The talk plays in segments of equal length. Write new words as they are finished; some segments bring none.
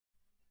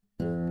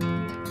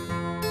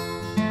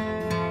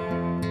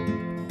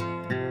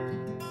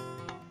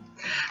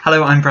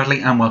Hello, I'm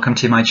Bradley and welcome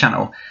to my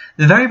channel.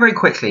 Very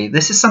quickly,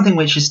 this is something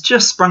which has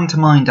just sprung to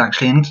mind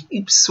actually and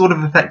keeps sort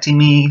of affecting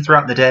me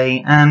throughout the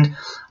day and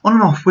on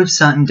and off with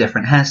certain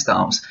different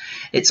hairstyles.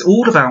 It's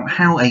all about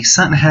how a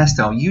certain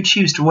hairstyle you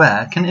choose to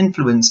wear can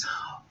influence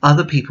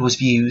other people's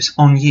views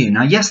on you.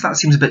 Now yes, that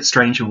seems a bit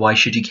strange, and why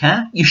should you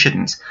care? You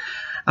shouldn't.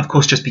 Of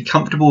course, just be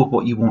comfortable with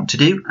what you want to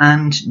do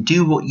and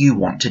do what you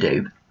want to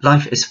do.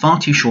 Life is far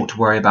too short to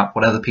worry about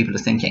what other people are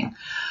thinking.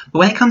 But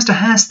when it comes to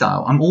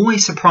hairstyle, I'm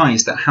always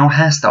surprised at how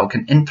hairstyle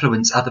can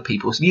influence other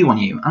people's view on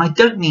you. And I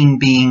don't mean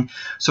being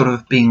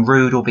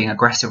rude or being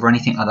aggressive or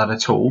anything like that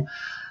at all,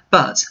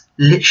 but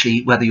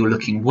literally whether you're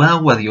looking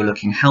well, whether you're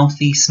looking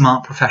healthy,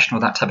 smart,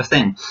 professional, that type of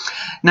thing.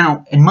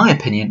 Now, in my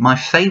opinion, my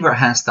favourite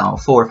hairstyle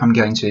for if I'm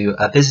going to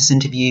a business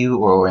interview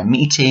or a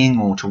meeting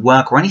or to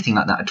work or anything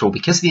like that at all,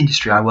 because of the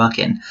industry I work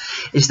in,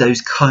 is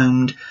those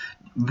combed,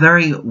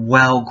 very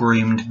well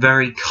groomed,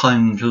 very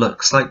combed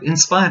looks, like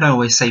inspired, I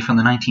always say, from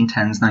the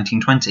 1910s,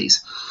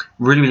 1920s.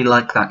 Really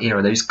like that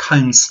era, those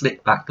combed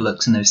slick back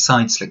looks and those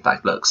side slick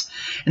back looks.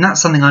 And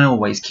that's something I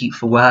always keep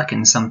for work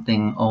and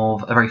something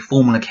of a very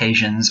formal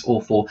occasions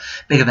or for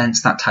big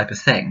events, that type of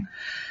thing.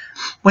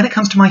 When it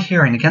comes to my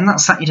hearing, again,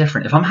 that's slightly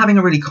different. If I'm having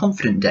a really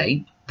confident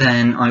day,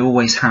 then I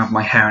always have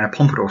my hair in a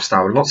pompadour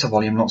style, lots of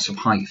volume, lots of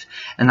height,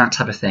 and that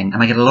type of thing.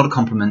 And I get a lot of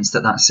compliments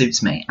that that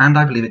suits me, and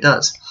I believe it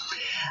does.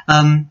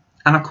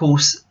 And of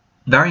course,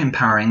 very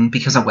empowering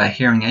because I wear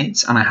hearing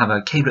aids and I have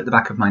a cable at the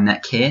back of my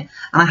neck here,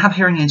 and I have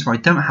hearing aids where I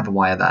don't have a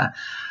wire there.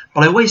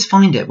 But I always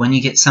find it when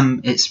you get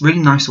it's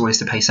really nice always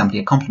to pay somebody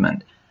a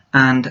compliment.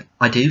 And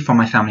I do from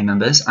my family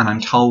members, and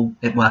I'm told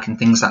at work and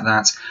things like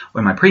that. Or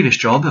in my previous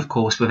job, of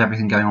course, with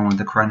everything going on with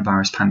the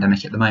coronavirus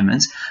pandemic at the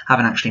moment,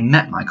 haven't actually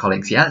met my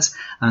colleagues yet.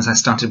 And as I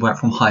started work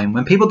from home,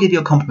 when people give you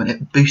a compliment,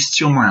 it boosts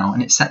your morale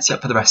and it sets you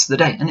up for the rest of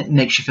the day and it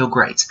makes you feel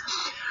great.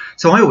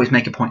 So I always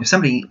make a point, if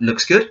somebody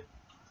looks good,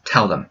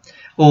 tell them.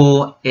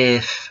 Or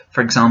if,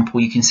 for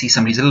example, you can see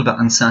somebody's a little bit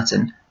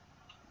uncertain,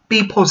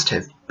 be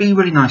positive, be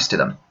really nice to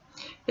them.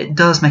 It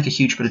does make a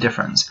huge bit of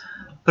difference.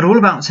 But all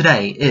about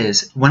today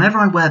is whenever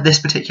I wear this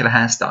particular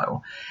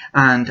hairstyle,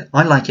 and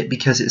I like it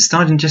because it's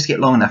starting just to get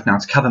long enough now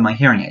to cover my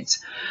hearing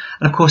aids.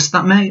 And of course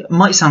that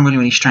might sound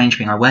really strange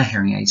being I wear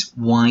hearing aids.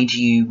 Why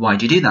do you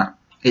do that?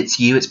 It's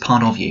you, it's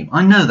part of you.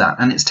 I know that,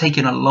 and it's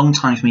taken a long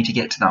time for me to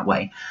get to that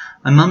way.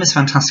 My mum is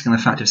fantastic in the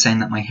fact of saying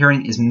that my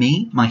hearing is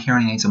me, my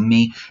hearing aids are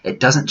me, it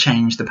doesn't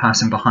change the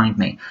person behind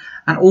me.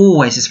 And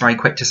always is very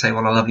quick to say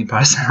what a lovely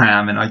person I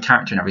am and my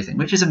character and everything,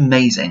 which is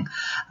amazing.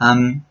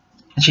 And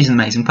she's an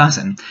amazing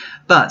person.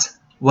 But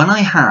when I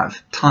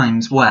have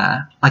times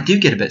where I do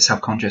get a bit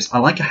self-conscious, I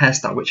like a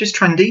hairstyle which is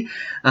trendy,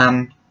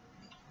 but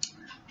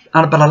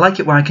I like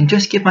it where I can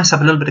just give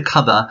myself a little bit of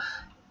cover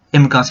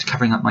in regards to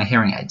covering up my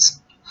hearing aids.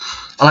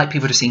 I like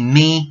people to see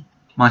me,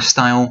 my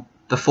style,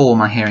 before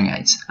my hearing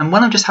aids. And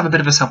when I just have a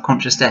bit of a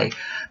self-conscious day,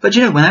 but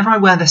you know, whenever I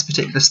wear this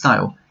particular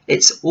style,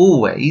 it's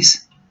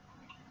always,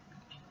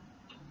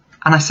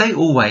 and I say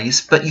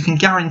always, but you can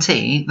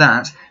guarantee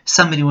that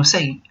somebody will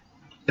say,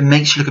 it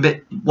makes you look a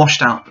bit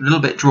washed out, a little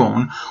bit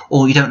drawn,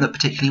 or you don't look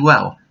particularly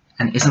well.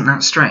 And isn't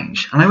that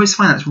strange? And I always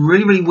find that's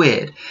really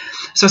weird.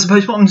 So I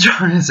suppose what I'm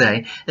trying to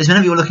say is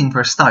whenever you're looking for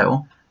a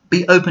style,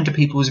 be open to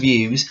people's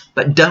views,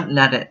 but don't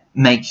let it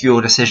make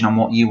your decision on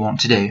what you want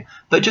to do.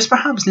 But just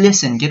perhaps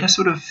listen, get a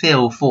sort of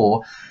feel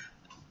for,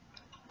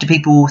 do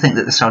people think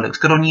that the style looks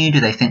good on you? Do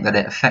they think that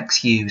it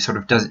affects you,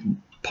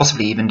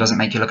 possibly even doesn't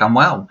make you look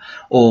unwell?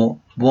 Or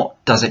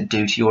what does it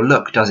do to your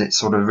look? Does it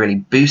sort of really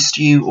boost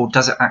you, or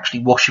does it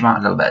actually wash you out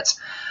a little bit?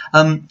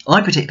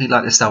 I particularly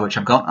like the style which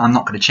I've got. I'm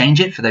not going to change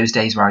it for those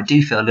days where I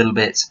do feel a little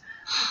bit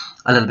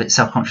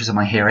self-conscious of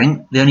my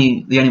hearing. The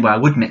only way I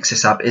would mix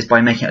this up is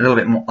by making it a little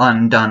bit more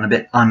undone, a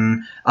bit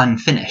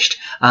unfinished.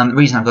 The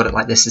reason I've got it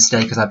like this is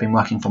today because I've been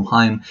working from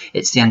home.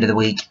 It's the end of the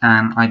week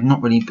and I've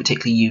not really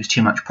particularly used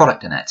too much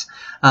product in it.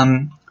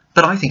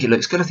 But I think it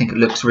looks good. I think it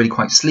looks really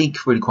quite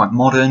sleek, really quite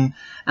modern,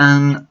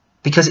 and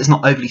because it's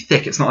not overly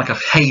thick, it's not like a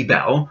hay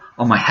bell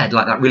on my head,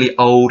 like that really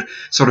old,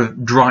 sort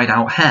of dried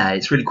out hair.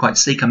 It's really quite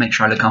sleek. I make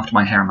sure I look after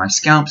my hair and my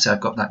scalp, so I've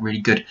got that really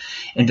good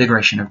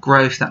invigoration of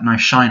growth, that nice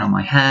shine on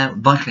my hair.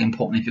 Vitally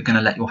important if you're going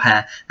to let your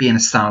hair be in a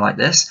style like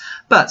this.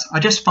 But I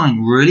just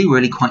find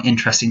really quite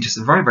interesting, just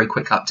a very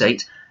quick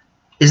update.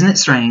 Isn't it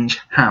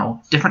strange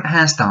how different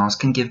hairstyles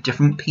can give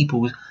different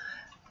people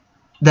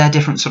their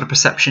different sort of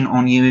perception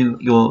on you,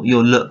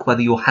 your look,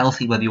 whether you're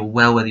healthy, whether you're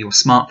well, whether you're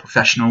smart,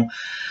 professional,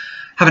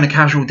 having a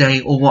casual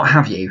day, or what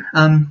have you.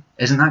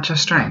 Isn't that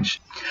just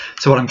strange?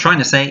 So what I'm trying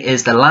to say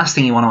is the last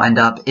thing you want to end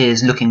up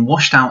is looking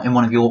washed out in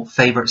one of your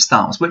favourite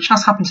styles, which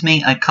has happened to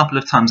me a couple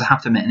of times, I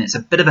have to admit, and it's a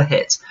bit of a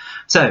hit.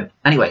 So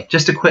anyway,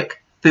 just a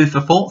quick food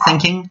for thought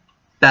thinking,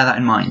 bear that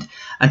in mind.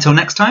 Until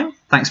next time,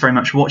 thanks very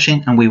much for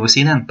watching, and we will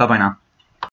see you then. Bye bye now.